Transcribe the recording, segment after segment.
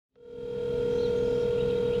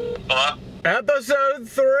Episode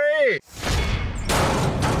 3!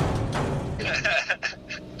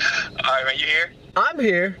 Alright, man, you here? I'm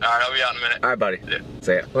here. Alright, I'll be out in a minute. Alright, buddy. Yeah.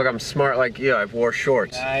 Say it. Look, I'm smart like you. I wore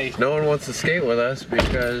shorts. Nice. No one wants to skate with us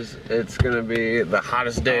because it's gonna be the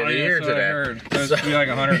hottest day of the year today. I heard. It's supposed to be like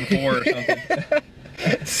 104 or something.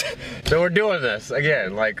 So we're doing this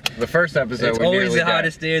again, like the first episode. It's always the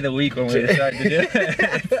hottest day of the week when we decide to do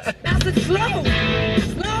it. That's it, slow!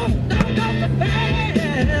 Slow! Don't go for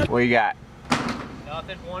fast! What you got?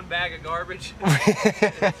 Nothing, one bag of garbage.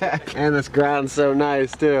 And this ground's so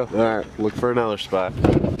nice too. Alright, look for another spot.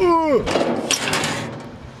 Ooh.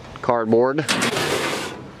 Cardboard.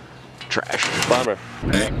 Trash. Bummer.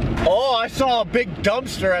 Oh, I saw a big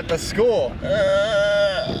dumpster at the school.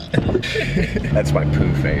 That's my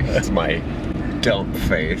poo face. That's my dump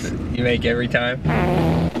face. You make every time?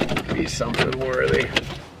 Be something worthy.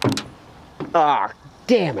 Ah,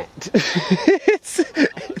 damn it. it's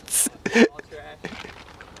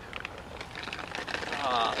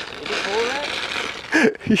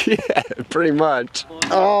yeah, pretty much.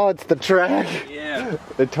 Oh, it's the track. Yeah.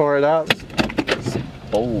 They tore it up.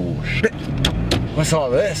 Oh shit. What's all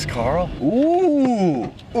this, Carl?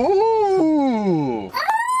 Ooh. Ooh.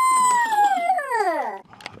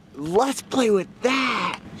 Let's play with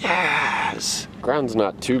that. Yes. Ground's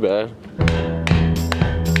not too bad.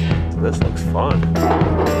 This looks fun.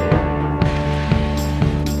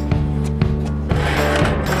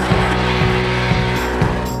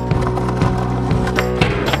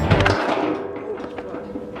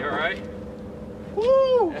 You alright?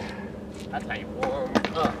 Woo! That's how you warm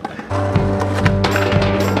up.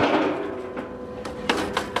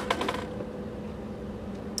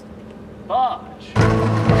 Fudge.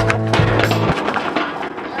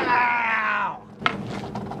 Ow!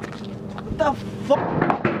 What the fuck?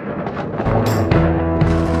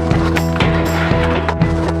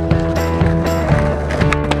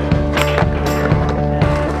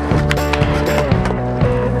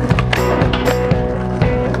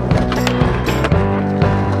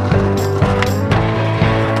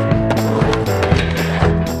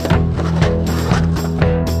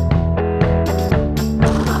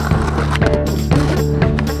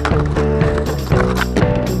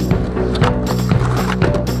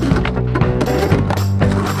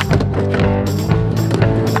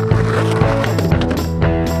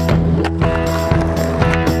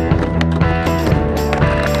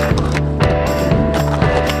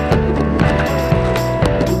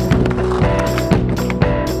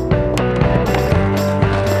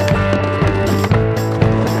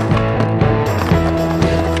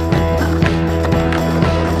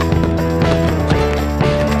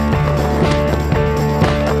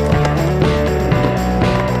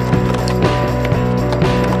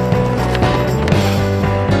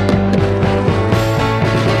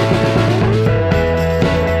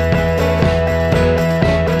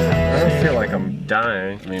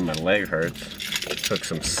 Dying. I mean, my leg hurts. Took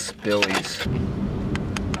some spillies.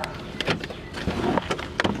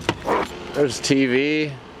 There's TV.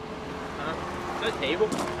 Is that a table?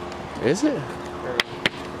 Is it?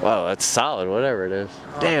 Whoa, that's solid, whatever it is.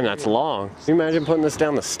 Damn, that's long. Can you imagine putting this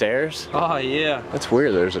down the stairs? Oh, yeah. That's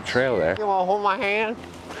weird, there's a trail there. You wanna hold my hand?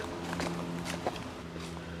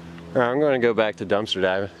 All right, I'm gonna go back to dumpster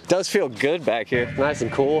diving. It does feel good back here, nice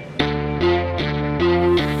and cool.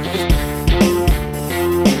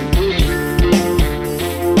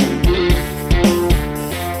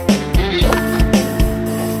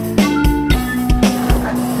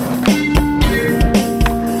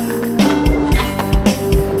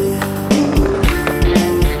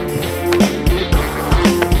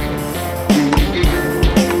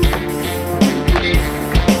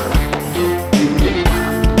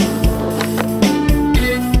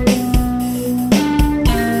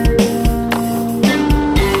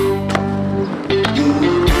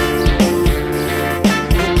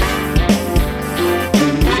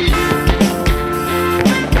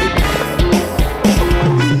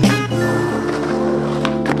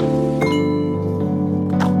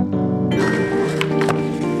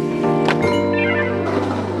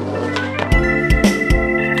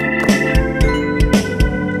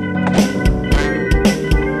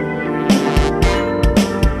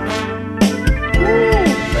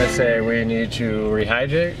 We need to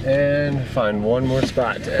rehydrate and find one more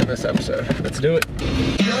spot to end this episode. Let's do it.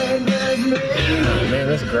 Oh, man,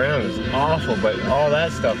 this ground is awful, but all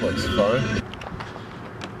that stuff looks fun.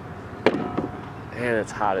 And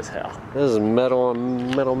it's hot as hell. This is metal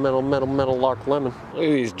on metal, Lark Lemon. Look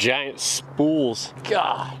at these giant spools.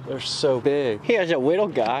 God, they're so big. Here's a little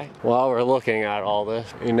guy. While we're looking at all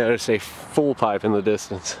this, you notice a full pipe in the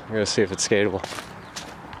distance. I'm gonna see if it's skatable.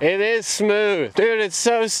 It is smooth. Dude, it's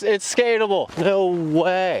skatable. No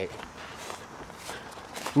way.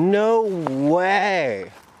 No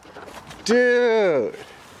way. Dude.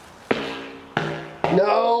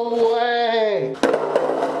 No way.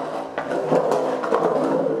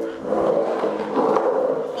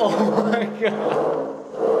 Oh my God.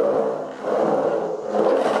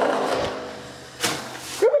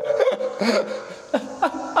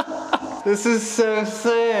 This is so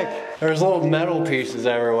sick. There's little metal pieces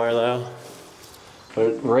everywhere though.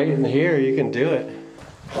 But right in here you can do it.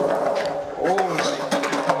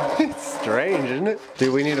 Oh. It's strange, isn't it?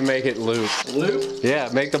 Dude, we need to make it loop. Loop? Yeah,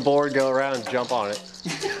 make the board go around and jump on it.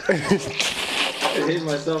 I hit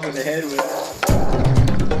myself in the head with it.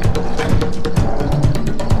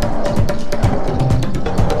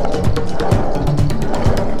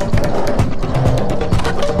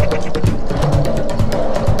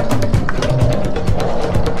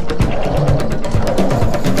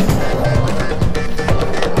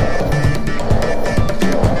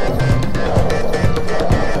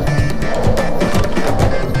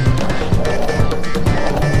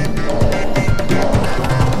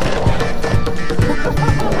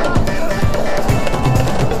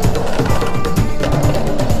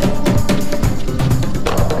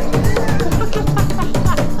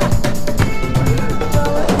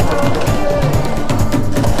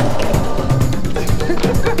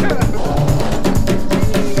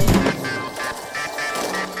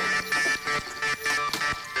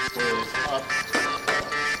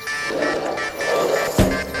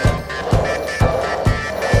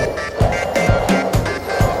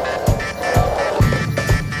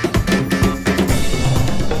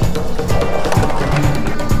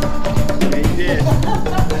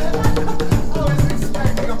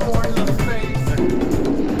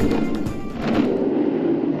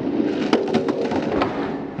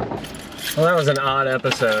 Well, that was an odd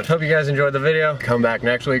episode. Hope you guys enjoyed the video. Come back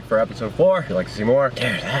next week for episode 4 if you'd like to see more. Dude,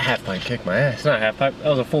 that half pipe kicked my ass. It's not a half pipe, that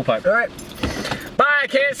was a full pipe. All right, bye,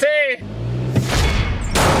 can't see.